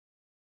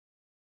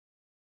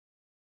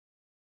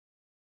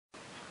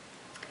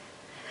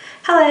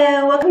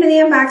Hello, welcome to the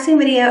unboxing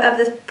video of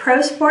the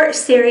ProSport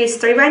Series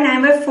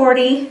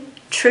 3x9x40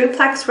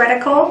 Truplex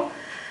Reticle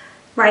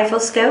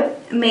Rifle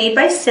Scope made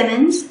by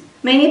Simmons,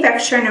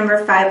 manufacturer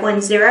number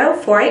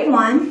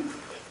 510481.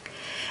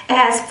 It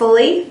has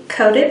fully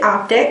coated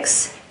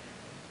optics.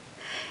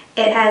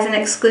 It has an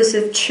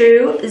exclusive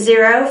True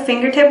Zero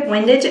fingertip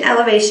windage and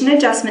elevation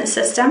adjustment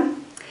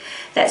system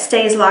that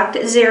stays locked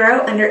at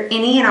zero under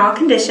any and all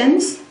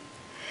conditions.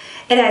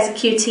 It has a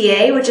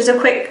QTA, which is a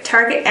quick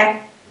target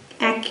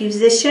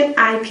acquisition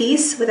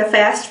eyepiece with a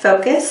fast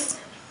focus.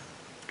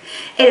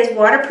 It is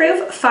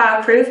waterproof,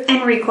 fog-proof,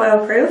 and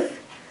recoil-proof.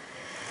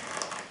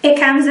 It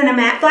comes in a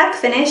matte black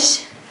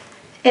finish.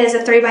 It is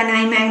a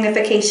 3x9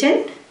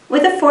 magnification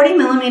with a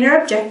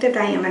 40mm objective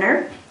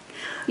diameter.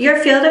 Your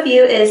field of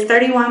view is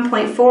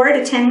 31.4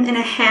 to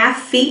 10.5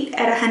 feet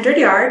at 100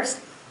 yards.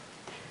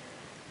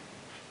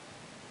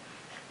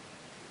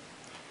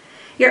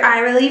 Your eye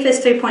relief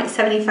is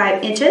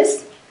 3.75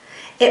 inches.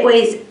 It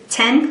weighs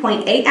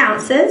 10.8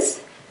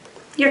 ounces.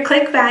 Your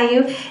click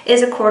value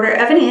is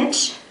 1/4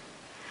 inch.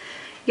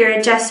 Your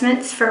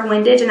adjustments for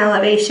windage and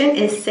elevation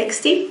is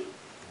 60.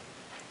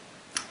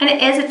 And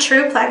it is a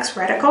Truplex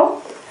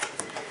reticle.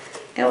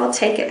 I will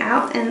take it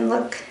out and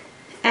look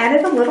at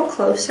it a little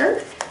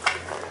closer.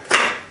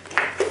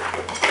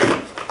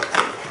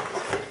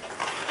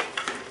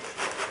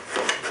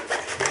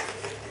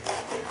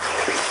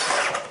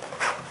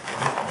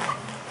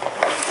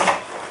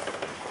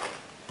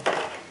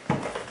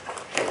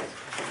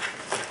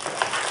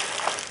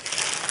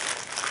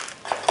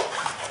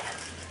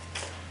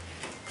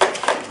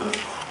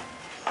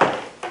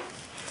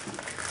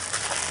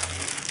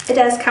 It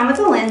does come with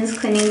a lens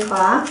cleaning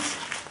cloth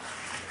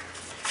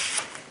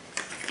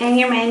and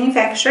your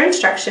manufacturer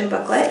instruction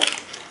booklet.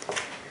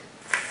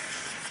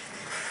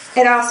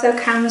 It also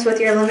comes with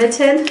your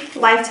limited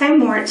lifetime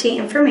warranty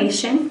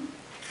information.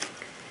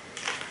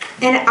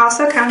 And it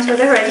also comes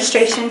with a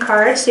registration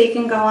card so you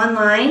can go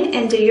online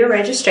and do your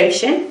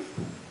registration.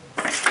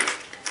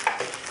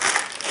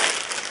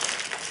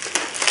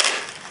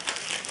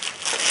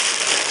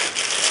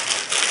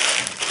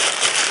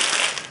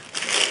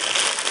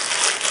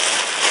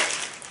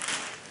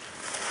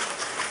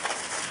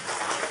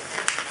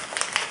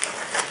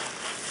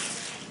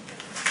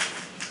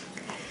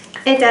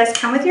 It does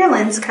come with your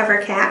lens cover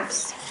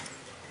caps.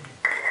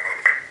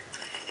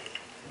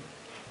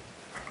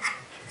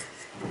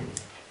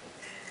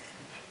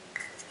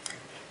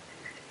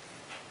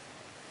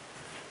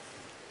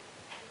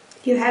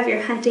 You have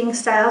your hunting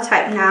style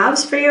type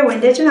knobs for your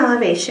windage and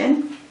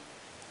elevation.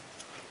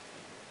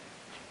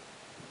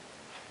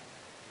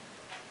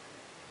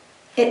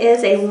 It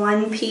is a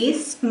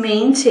one-piece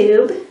main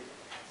tube.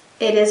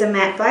 It is a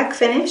matte black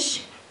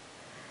finish.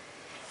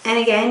 And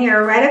again,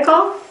 your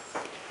reticle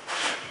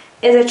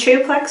is a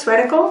Truplex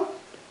reticle.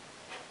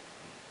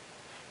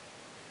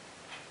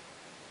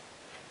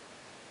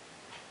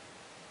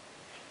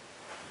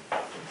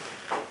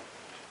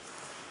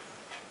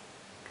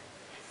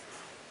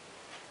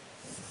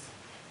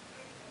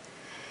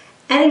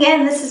 And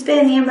again, this has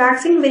been the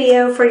unboxing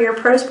video for your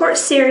ProSport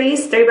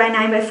Series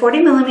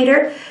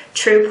 3x9x40mm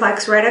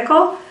Truplex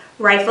Reticle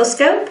Rifle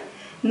Scope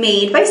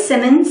made by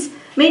Simmons,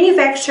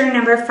 manufacturer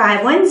number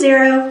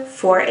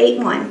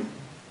 510481.